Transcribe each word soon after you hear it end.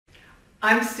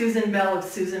I'm Susan Bell of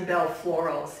Susan Bell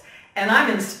Florals, and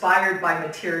I'm inspired by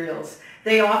materials.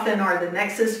 They often are the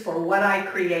nexus for what I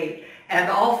create, and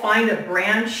I'll find a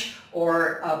branch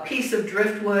or a piece of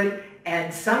driftwood,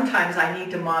 and sometimes I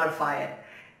need to modify it.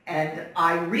 And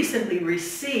I recently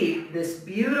received this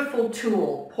beautiful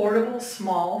tool, portable,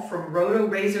 small, from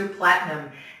Rotorazor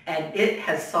Platinum, and it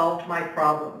has solved my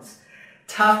problems.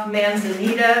 Tough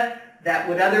manzanita that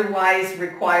would otherwise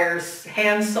require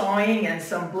hand sawing and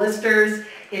some blisters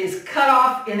is cut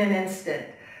off in an instant.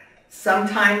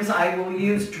 Sometimes I will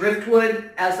use driftwood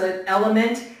as an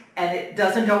element, and it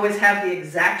doesn't always have the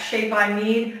exact shape I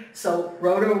need, so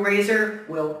Rotorazor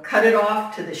will cut it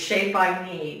off to the shape I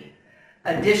need.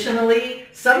 Additionally,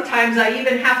 sometimes I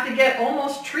even have to get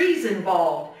almost trees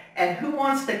involved. And who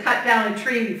wants to cut down a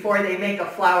tree before they make a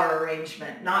flower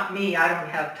arrangement? Not me, I don't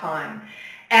have time.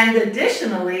 And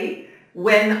additionally,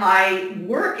 when I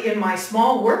work in my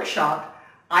small workshop,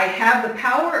 I have the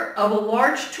power of a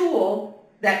large tool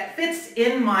that fits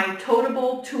in my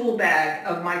toteable tool bag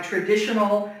of my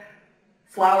traditional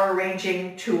flower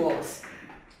arranging tools.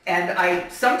 And I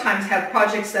sometimes have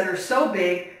projects that are so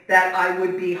big that I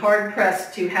would be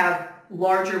hard-pressed to have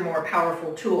larger, more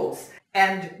powerful tools.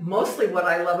 And mostly what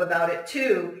I love about it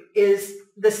too is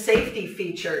the safety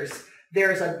features.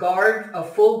 There's a guard, a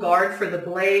full guard for the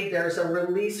blade. There's a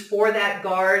release for that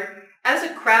guard. As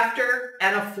a crafter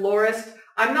and a florist,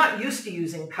 I'm not used to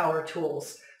using power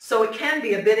tools, so it can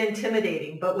be a bit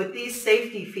intimidating, but with these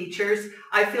safety features,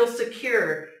 I feel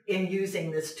secure in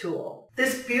using this tool.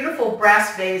 This beautiful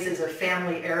brass vase is a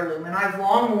family heirloom, and I've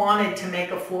long wanted to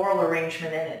make a floral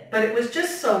arrangement in it, but it was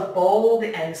just so bold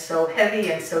and so heavy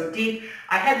and so deep,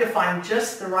 I had to find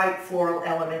just the right floral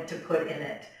element to put in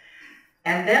it.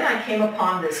 And then I came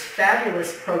upon this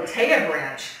fabulous Protea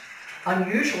branch,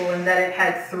 unusual in that it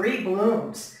had 3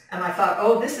 blooms, and I thought,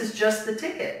 oh, this is just the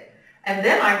ticket. And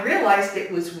then I realized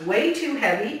it was way too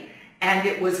heavy and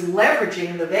it was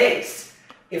leveraging the vase.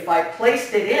 If I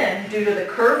placed it in, due to the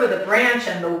curve of the branch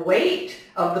and the weight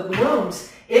of the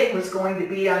blooms, it was going to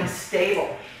be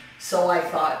unstable. So I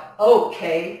thought,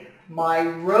 okay, my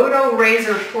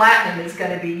Rotorazor Platinum is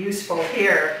going to be useful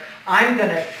here. I'm going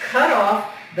to cut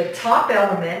off the top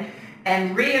element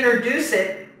and reintroduce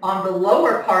it on the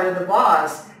lower part of the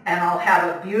vase, and I'll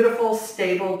have a beautiful,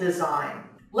 stable design.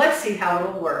 Let's see how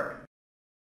it'll work.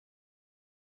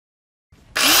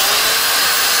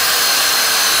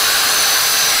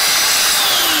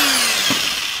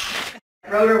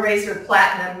 Rotorazor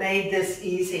Platinum made this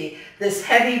easy. This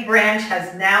heavy branch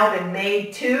has now been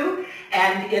made too,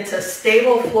 and it's a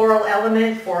stable floral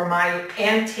element for my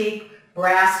antique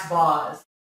brass vase.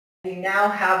 We now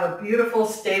have a beautiful,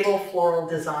 stable floral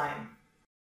design.